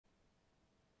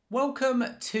Welcome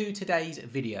to today's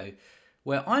video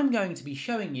where I'm going to be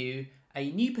showing you a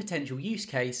new potential use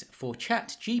case for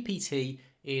ChatGPT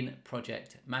in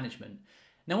project management.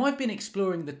 Now, I've been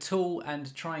exploring the tool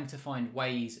and trying to find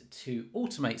ways to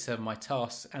automate some of my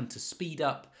tasks and to speed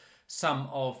up some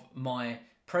of my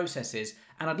processes,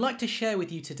 and I'd like to share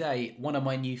with you today one of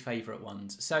my new favorite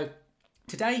ones. So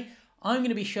today I'm going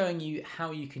to be showing you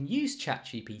how you can use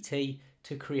ChatGPT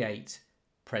to create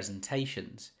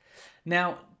presentations.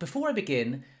 Now, before I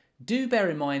begin, do bear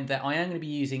in mind that I am going to be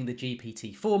using the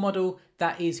GPT-4 model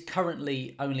that is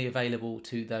currently only available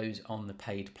to those on the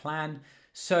paid plan.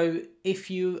 So if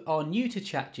you are new to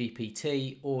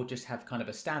ChatGPT or just have kind of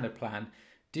a standard plan,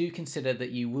 do consider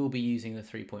that you will be using the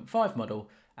 3.5 model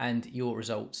and your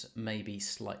results may be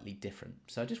slightly different.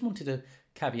 So I just wanted to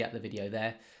caveat the video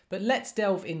there, but let's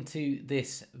delve into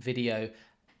this video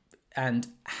and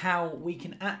how we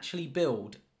can actually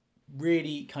build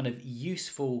really kind of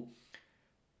useful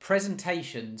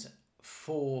presentations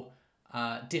for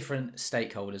different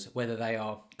stakeholders, whether they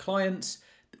are clients,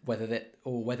 whether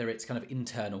it's kind of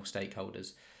internal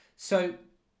stakeholders. So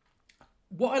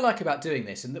what I like about doing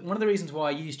this, and one of the reasons why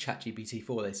I use ChatGPT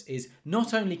for this, is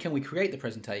not only can we create the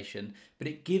presentation, but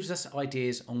it gives us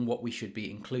ideas on what we should be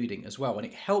including as well. And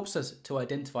it helps us to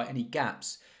identify any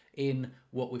gaps in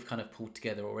what we've kind of pulled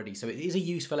together already. So it is a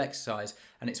useful exercise,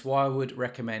 and it's why I would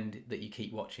recommend that you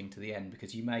keep watching to the end,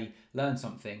 because you may learn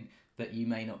something that you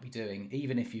may not be doing,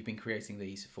 even if you've been creating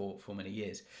these for many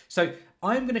years. So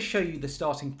I'm going to show you the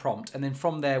starting prompt, and then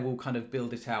from there we'll kind of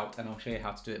build it out and I'll show you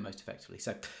how to do it most effectively.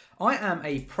 So I am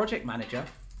a project manager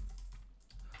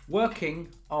working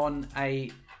on a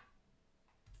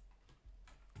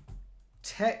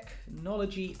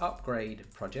technology upgrade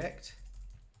project.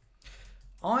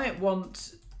 I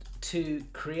want to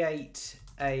create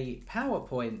a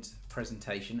PowerPoint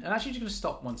presentation, and actually just going to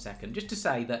stop 1 second just to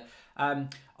say that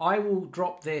I will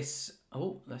drop this,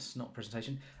 that's not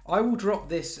presentation, I will drop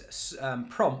this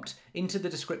prompt into the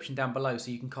description down below so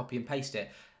you can copy and paste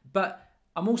it. But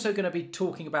I'm also going to be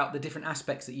talking about the different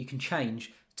aspects that you can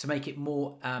change to make it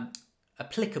more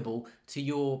applicable to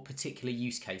your particular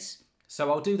use case.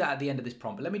 So I'll do that at the end of this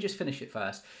prompt, but let me just finish it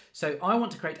first. So I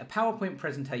want to create a PowerPoint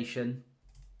presentation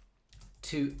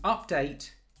to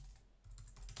update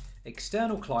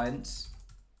external clients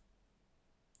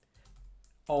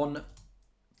on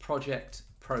project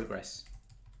progress.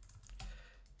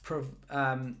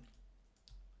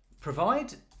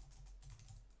 Provide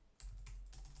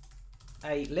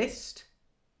a list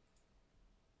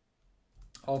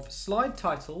of slide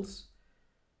titles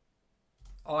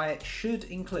I should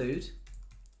include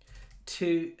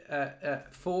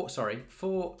for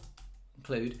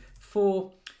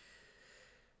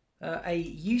a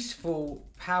useful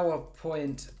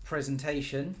PowerPoint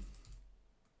presentation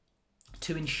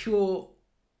to ensure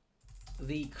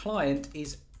the client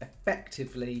is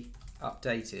effectively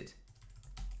updated.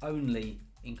 Only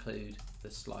include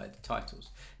the slide titles.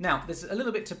 Now, there's a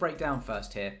little bit to break down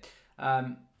first here.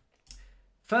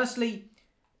 Firstly,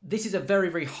 this is a very,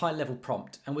 very high level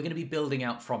prompt, and we're going to be building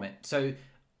out from it. So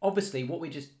obviously what we're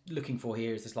just looking for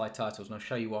here is the slide titles, and I'll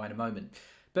show you why in a moment.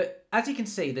 But as you can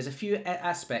see, there's a few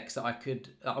aspects that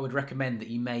I would recommend that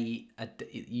you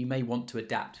may want to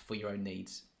adapt for your own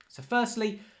needs. So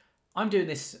firstly, I'm doing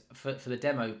this for the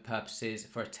demo purposes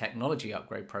for a technology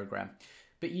upgrade program.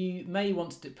 But you may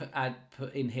want to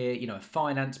put in here, a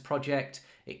finance project.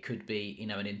 It could be,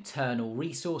 an internal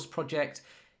resource project.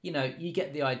 You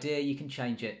get the idea. You can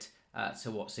change it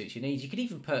to what suits your needs. You could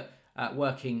even put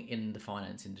working in the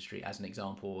finance industry as an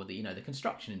example, or the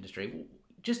construction industry.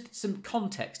 Just some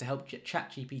context to help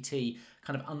ChatGPT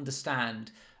kind of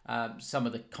understand some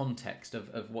of the context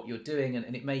of what you're doing,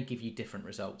 and it may give you different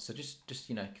results. So just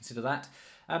consider that.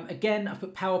 Again, I've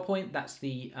put PowerPoint. That's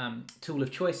the tool of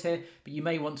choice here, but you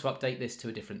may want to update this to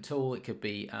a different tool. It could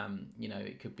be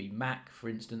it could be Mac, for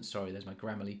instance. Sorry, there's my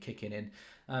Grammarly kicking in.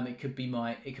 It could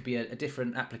be a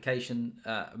different application,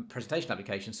 presentation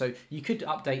application. So you could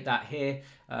update that here,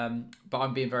 but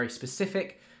I'm being very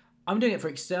specific. I'm doing it for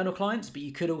external clients, but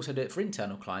you could also do it for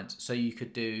internal clients. So you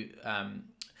could do,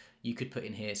 you could put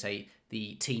in here, say,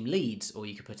 the team leads, or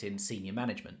you could put in senior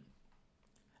management.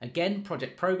 Again,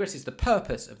 project progress is the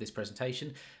purpose of this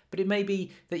presentation, but it may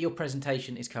be that your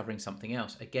presentation is covering something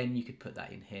else. Again, you could put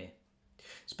that in here.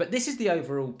 But this is the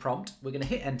overall prompt. We're going to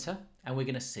hit enter, and we're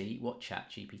going to see what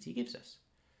ChatGPT gives us.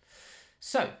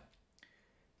 So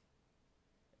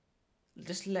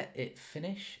just let it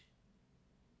finish.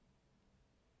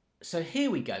 So here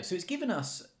we go. So it's given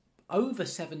us over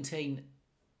 17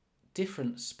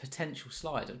 different potential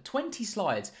slides, 20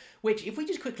 slides, which if we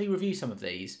just quickly review some of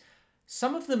these.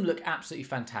 Some of them look absolutely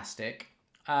fantastic,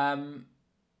 but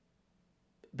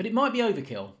it might be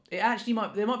overkill.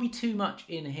 There might be too much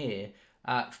in here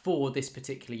for this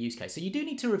particular use case. So you do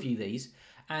need to review these.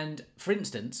 And for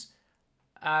instance,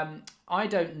 I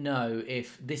don't know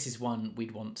if this is one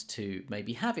we'd want to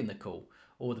maybe have in the call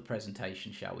or the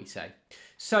presentation, shall we say.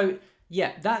 So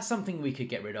yeah, that's something we could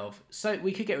get rid of. So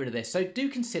we could get rid of this. So do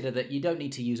consider that you don't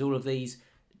need to use all of these.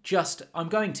 I'm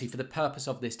going to for the purpose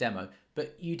of this demo,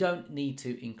 but you don't need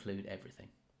to include everything.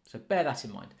 So bear that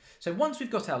in mind. So once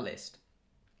we've got our list,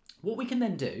 what we can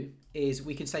then do is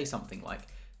we can say something like,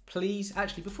 please,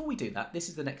 actually, before we do that, this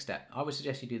is the next step. I would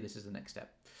suggest you do this as the next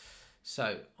step.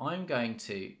 So I'm going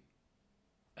to,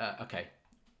 okay,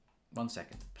 1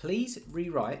 second. Please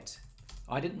rewrite,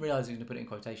 I didn't realize I was going to put it in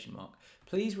quotation mark.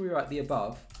 Please rewrite the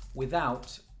above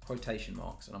without quotation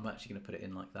marks. And I'm actually going to put it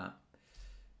in like that.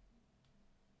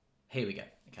 Here we go.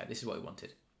 Okay, this is what we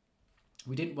wanted.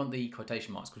 We didn't want the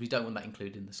quotation marks because we don't want that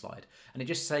included in the slide. And it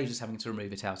just saves us having to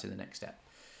remove it out in the next step.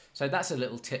 So that's a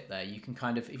little tip there. You can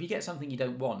kind of, if you get something you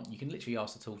don't want, you can literally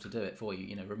ask the tool to do it for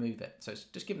you, remove it. So it's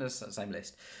just giving us that same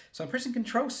list. So I'm pressing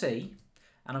Control-C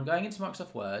and I'm going into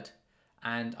Microsoft Word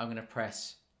and I'm going to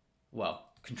press, well,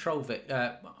 Control-V.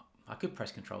 I could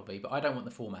press Control-V, but I don't want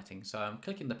the formatting. So I'm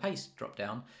clicking the paste drop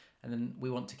down and then we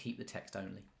want to keep the text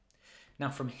only. Now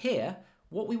from here,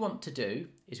 what we want to do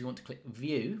is we want to click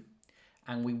View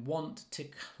and we want to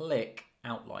click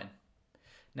Outline.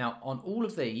 Now on all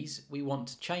of these, we want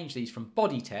to change these from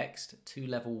body text to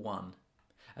level 1.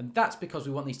 And that's because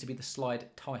we want these to be the slide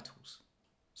titles.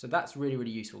 So that's really,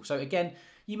 really useful. So again,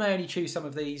 you may only choose some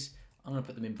of these. I'm going to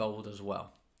put them in bold as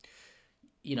well.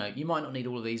 You might not need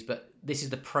all of these, but this is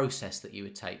the process that you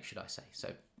would take, should I say.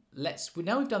 So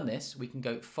now we've done this, we can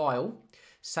go File,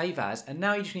 Save As, and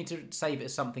now you just need to save it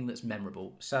as something that's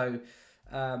memorable. So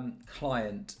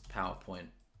client PowerPoint.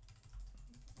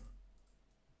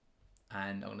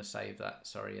 And I'm going to save that,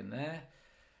 in there.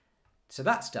 So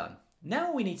that's done. Now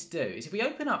what we need to do is if we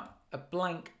open up a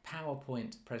blank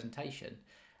PowerPoint presentation,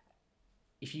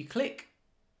 if you click,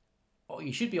 or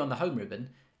you should be on the home ribbon,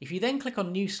 if you then click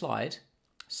on New Slide,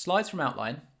 Slides from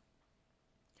Outline,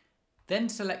 then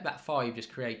select that file you've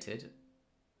just created.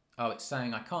 Oh, it's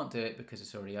saying I can't do it because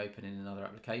it's already open in another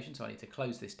application, so I need to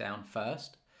close this down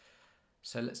first.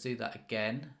 So let's do that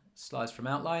again. Slides from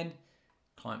Outline,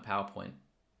 Client PowerPoint.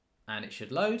 And it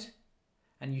should load,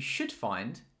 and you should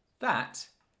find that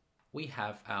we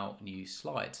have our new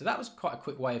slide. So that was quite a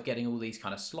quick way of getting all these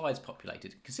kind of slides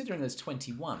populated, considering there's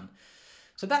 21.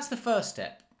 So that's the first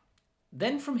step.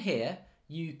 Then from here,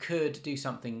 you could do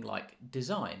something like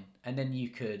design, and then you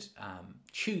could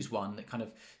choose one that kind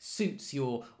of suits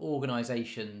your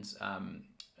organization's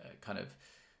kind of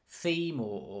theme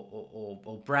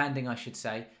or branding, I should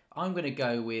say. I'm going to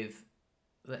go with,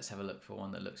 let's have a look for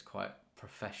one that looks quite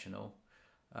professional.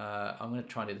 I'm going to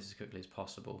try and do this as quickly as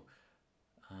possible.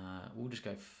 We'll just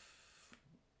go.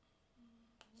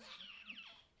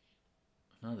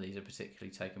 None of these are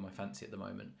particularly taking my fancy at the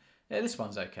moment. Yeah, this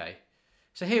one's okay.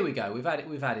 So here we go. We've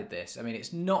added this. I mean,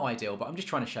 it's not ideal, but I'm just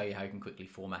trying to show you how you can quickly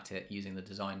format it using the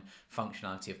design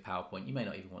functionality of PowerPoint. You may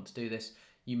not even want to do this.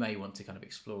 You may want to kind of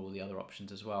explore all the other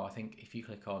options as well. I think if you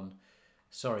click on,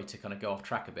 sorry to kind of go off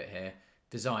track a bit here,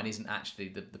 design isn't actually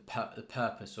the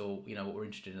purpose or what we're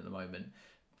interested in at the moment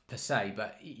per se,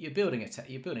 but you're building a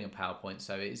PowerPoint,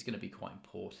 so it's going to be quite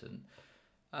important.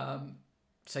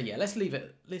 So yeah, let's leave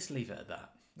it at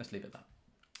that.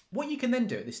 What you can then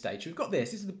do at this stage, we've got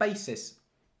this is the basis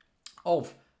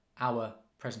of our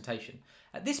presentation.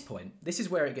 At this point, this is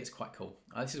where it gets quite cool.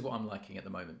 This is what I'm liking at the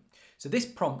moment. So this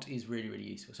prompt is really, really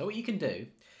useful. So what you can do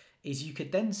is you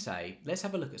could then say, let's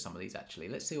have a look at some of these actually.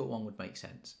 Let's see what one would make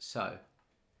sense. So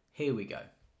here we go.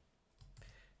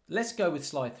 Let's go with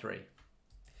slide 3.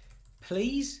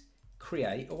 Please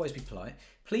create, always be polite,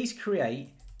 please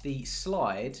create the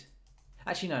slide.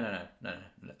 Actually, no.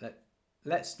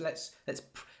 Let's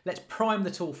prime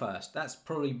the tool first. That's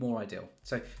probably more ideal.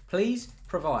 So please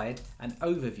provide an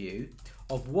overview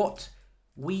of what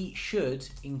we should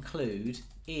include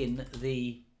in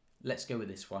the, let's go with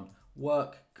this one,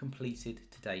 work completed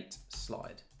to date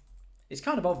slide. It's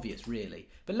kind of obvious really,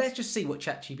 but let's just see what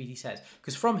ChatGPT says,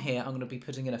 because from here I'm going to be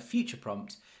putting in a future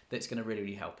prompt that's going to really,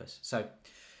 really help us. So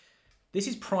this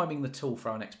is priming the tool for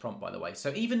our next prompt, by the way.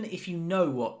 So even if you know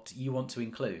what you want to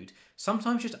include,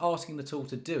 sometimes just asking the tool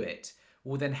to do it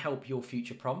will then help your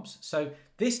future prompts. So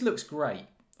this looks great,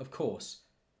 of course,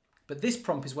 but this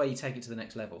prompt is where you take it to the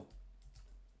next level.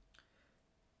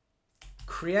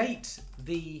 Create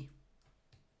the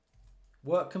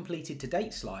work completed to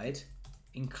date slide,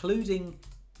 including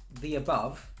the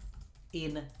above,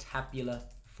 in tabular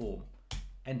form.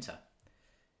 enter.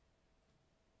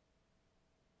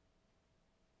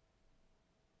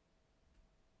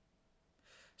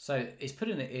 So it's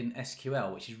putting it in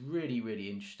SQL, which is really, really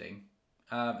interesting.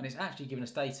 And it's actually giving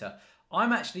us data. I'm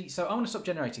going to stop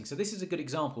generating. So this is a good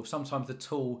example of sometimes the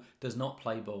tool does not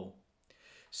play ball.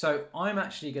 So I'm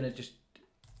actually going to just,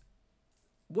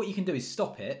 what you can do is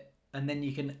stop it, and then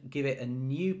you can give it a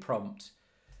new prompt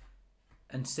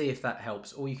and see if that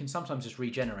helps. Or you can sometimes just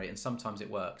regenerate, and sometimes it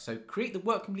works. So create the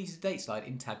work completed date slide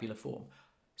in tabular form.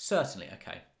 Certainly,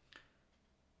 okay.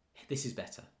 This is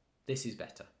better. This is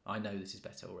better. I know this is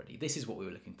better already. This is what we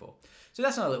were looking for. So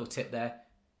that's another little tip there.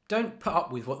 Don't put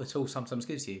up with what the tool sometimes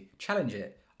gives you. Challenge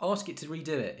it. Ask it to redo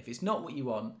it. If it's not what you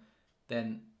want,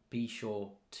 then be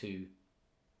sure to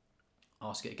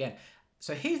ask it again.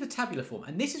 So here's the tabular form.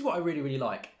 And this is what I really, really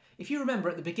like. If you remember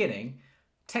at the beginning,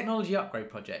 technology upgrade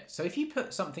project. So if you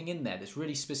put something in there that's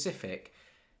really specific,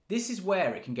 this is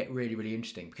where it can get really, really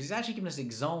interesting, because it's actually given us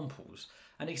examples,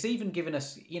 and it's even given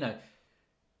us, you know,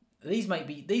 these may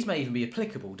even be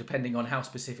applicable depending on how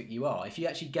specific you are, if you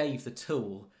actually gave the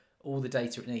tool all the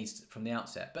data it needs from the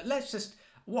outset. But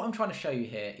what I'm trying to show you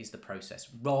here is the process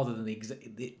rather than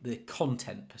the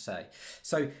content per se.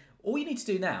 So all you need to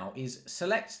do now is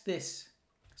select this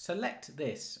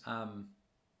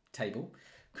table,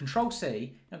 Control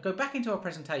C, now go back into our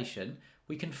presentation.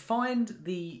 We can find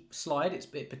the slide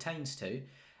it pertains to,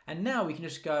 and now we can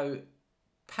just go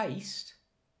paste,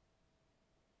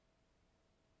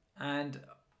 and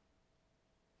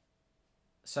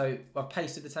so I've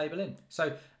pasted the table in.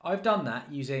 So I've done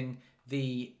that using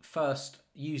the first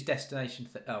use destination.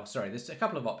 There's a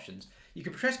couple of options. You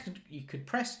could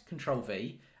press Control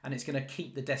V, and it's going to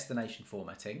keep the destination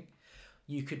formatting.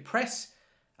 You could press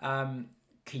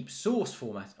keep source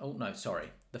format. Oh no,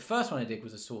 sorry. The first one I did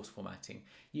was a source formatting.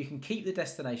 You can keep the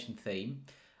destination theme,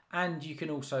 and you can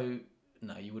also,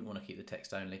 no, you wouldn't want to keep the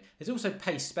text only. There's also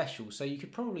paste special, so you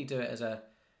could probably do it as a,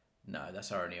 no,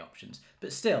 that's our only options.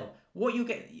 But still, what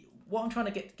I'm trying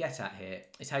to get at here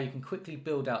is how you can quickly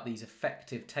build out these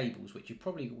effective tables, which you're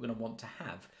probably going to want to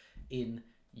have in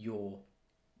your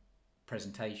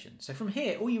presentation. So from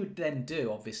here, all you would then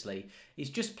do, obviously, is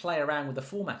just play around with the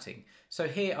formatting. So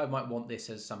here I might want this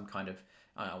as some kind of,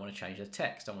 I want to change the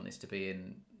text. I want this to be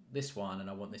in this one, and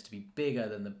I want this to be bigger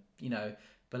than the,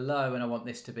 below, and I want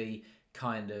this to be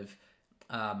kind of,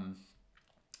 I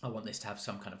want this to have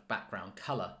some kind of background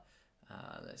color.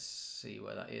 Let's see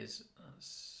where that is.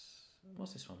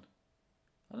 What's this one?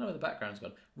 I don't know where the background's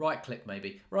gone. Right click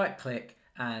maybe. Right click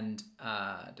and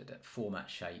format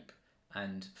shape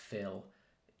and fill.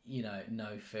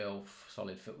 No fill,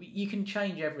 solid fill. You can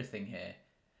change everything here.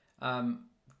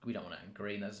 We don't want it in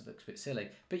green, that looks a bit silly.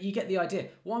 But you get the idea.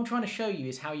 What I'm trying to show you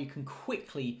is how you can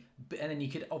quickly, and then you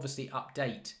could obviously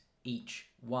update each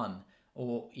one,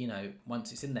 or,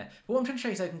 once it's in there. But what I'm trying to show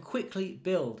you is how you can quickly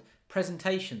build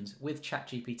presentations with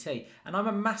ChatGPT. And I'm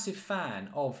a massive fan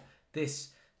of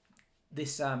this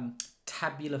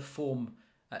tabular form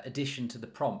addition to the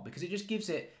prompt, because it just gives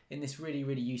it in this really,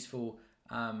 really useful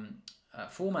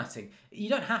formatting. You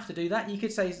don't have to do that. You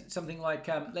could say something like,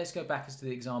 let's go back as to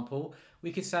the example.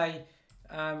 We could say,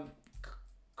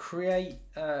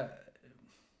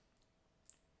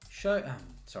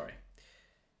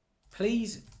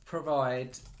 please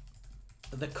provide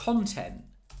the content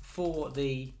for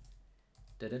the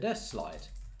slide.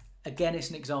 Again, it's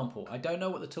an example. I don't know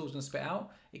what the tool's going to spit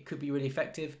out. It could be really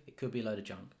effective. It could be a load of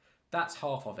junk. That's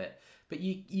half of it. But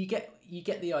you get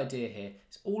the idea here.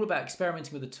 It's all about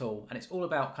experimenting with the tool, and it's all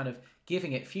about kind of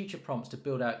giving it future prompts to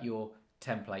build out your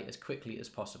template as quickly as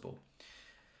possible.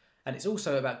 And it's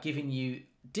also about giving you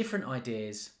different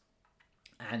ideas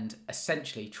and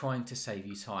essentially trying to save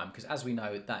you time, because as we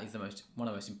know, that is one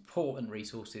of the most important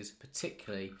resources,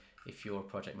 particularly if you're a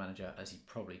project manager, as you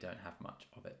probably don't have much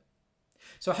of it.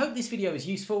 So I hope this video is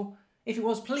useful. If it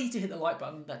was, please do hit the like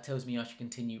button. That tells me I should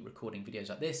continue recording videos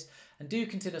like this. And do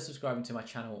consider subscribing to my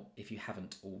channel if you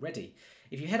haven't already.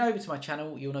 If you head over to my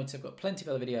channel, you'll notice I've got plenty of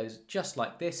other videos just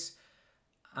like this,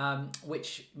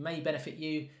 which may benefit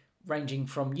you, ranging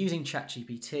from using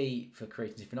ChatGPT for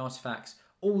creating different artifacts,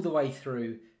 all the way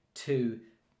through to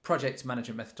project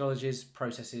management methodologies,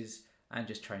 processes, and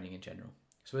just training in general.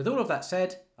 So with all of that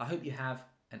said, I hope you have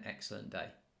an excellent day.